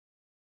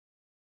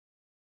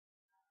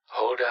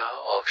holder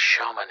of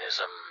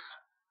Shamanism.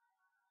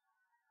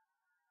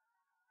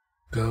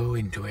 Go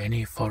into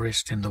any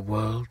forest in the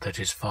world that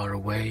is far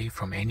away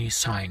from any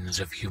signs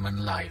of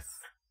human life.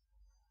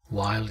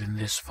 While in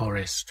this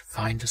forest,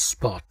 find a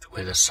spot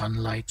where the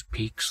sunlight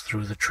peeks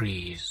through the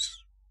trees.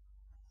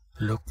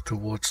 Look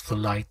towards the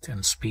light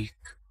and speak,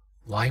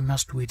 "Why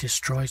must we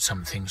destroy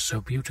something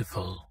so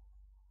beautiful?"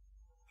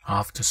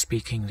 After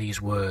speaking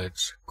these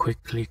words,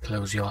 quickly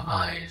close your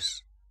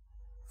eyes,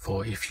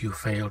 for if you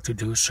fail to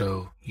do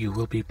so, you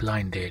will be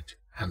blinded,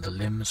 and the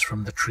limbs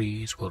from the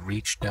trees will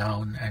reach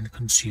down and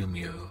consume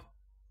you,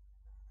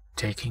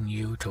 taking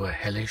you to a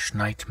hellish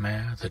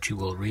nightmare that you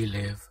will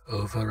relive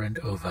over and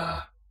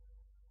over.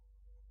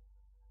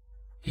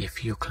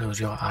 If you close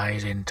your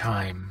eyes in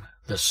time,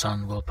 the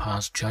sun will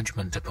pass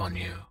judgment upon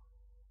you.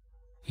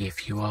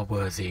 If you are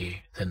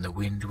worthy, then the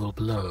wind will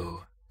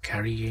blow,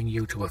 carrying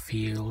you to a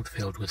field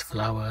filled with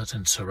flowers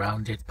and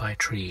surrounded by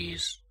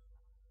trees.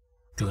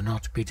 Do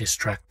not be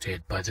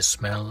distracted by the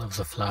smell of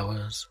the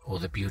flowers or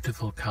the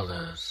beautiful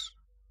colors.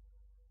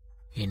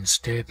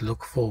 Instead,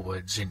 look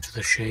forwards into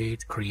the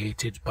shade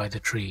created by the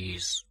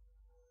trees.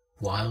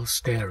 While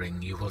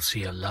staring, you will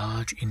see a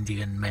large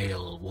Indian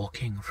male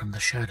walking from the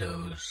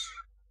shadows.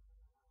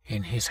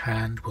 In his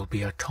hand will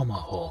be a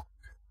tomahawk.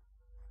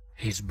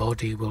 His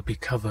body will be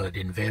covered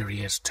in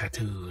various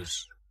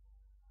tattoos.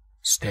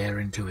 Stare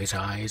into his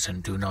eyes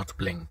and do not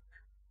blink.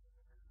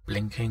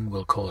 Blinking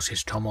will cause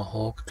his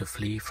tomahawk to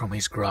flee from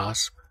his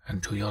grasp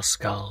and to your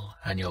skull,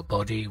 and your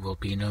body will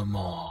be no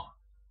more.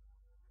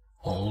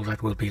 All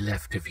that will be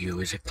left of you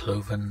is a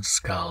cloven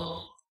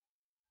skull.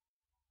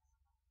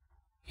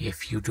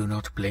 If you do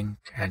not blink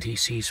and he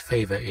sees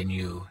favor in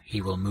you,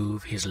 he will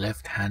move his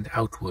left hand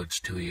outwards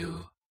to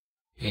you.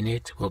 In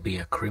it will be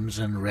a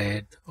crimson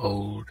red,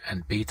 old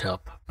and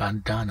beat-up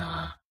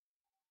bandana.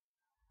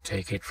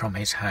 Take it from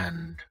his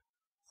hand,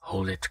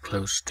 hold it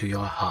close to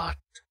your heart,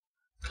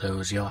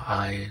 close your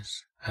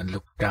eyes and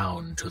look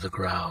down to the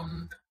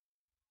ground.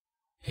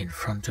 In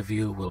front of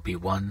you will be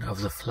one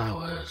of the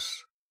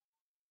flowers.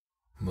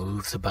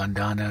 Move the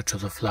bandana to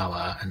the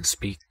flower and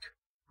speak,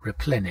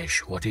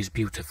 "Replenish what is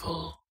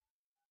beautiful."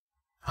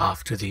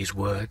 After these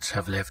words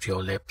have left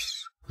your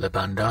lips, the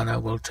bandana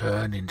will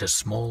turn into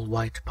small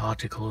white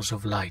particles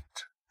of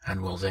light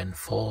and will then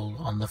fall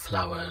on the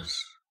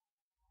flowers.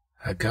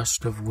 A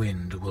gust of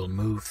wind will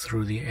move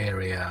through the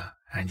area,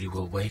 and you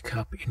will wake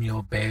up in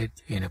your bed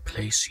in a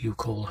place you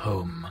call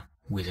home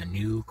with a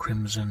new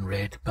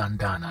crimson-red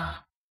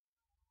bandana.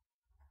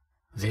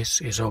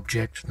 This is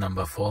object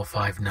number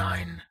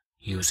 459.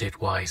 Use it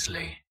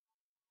wisely.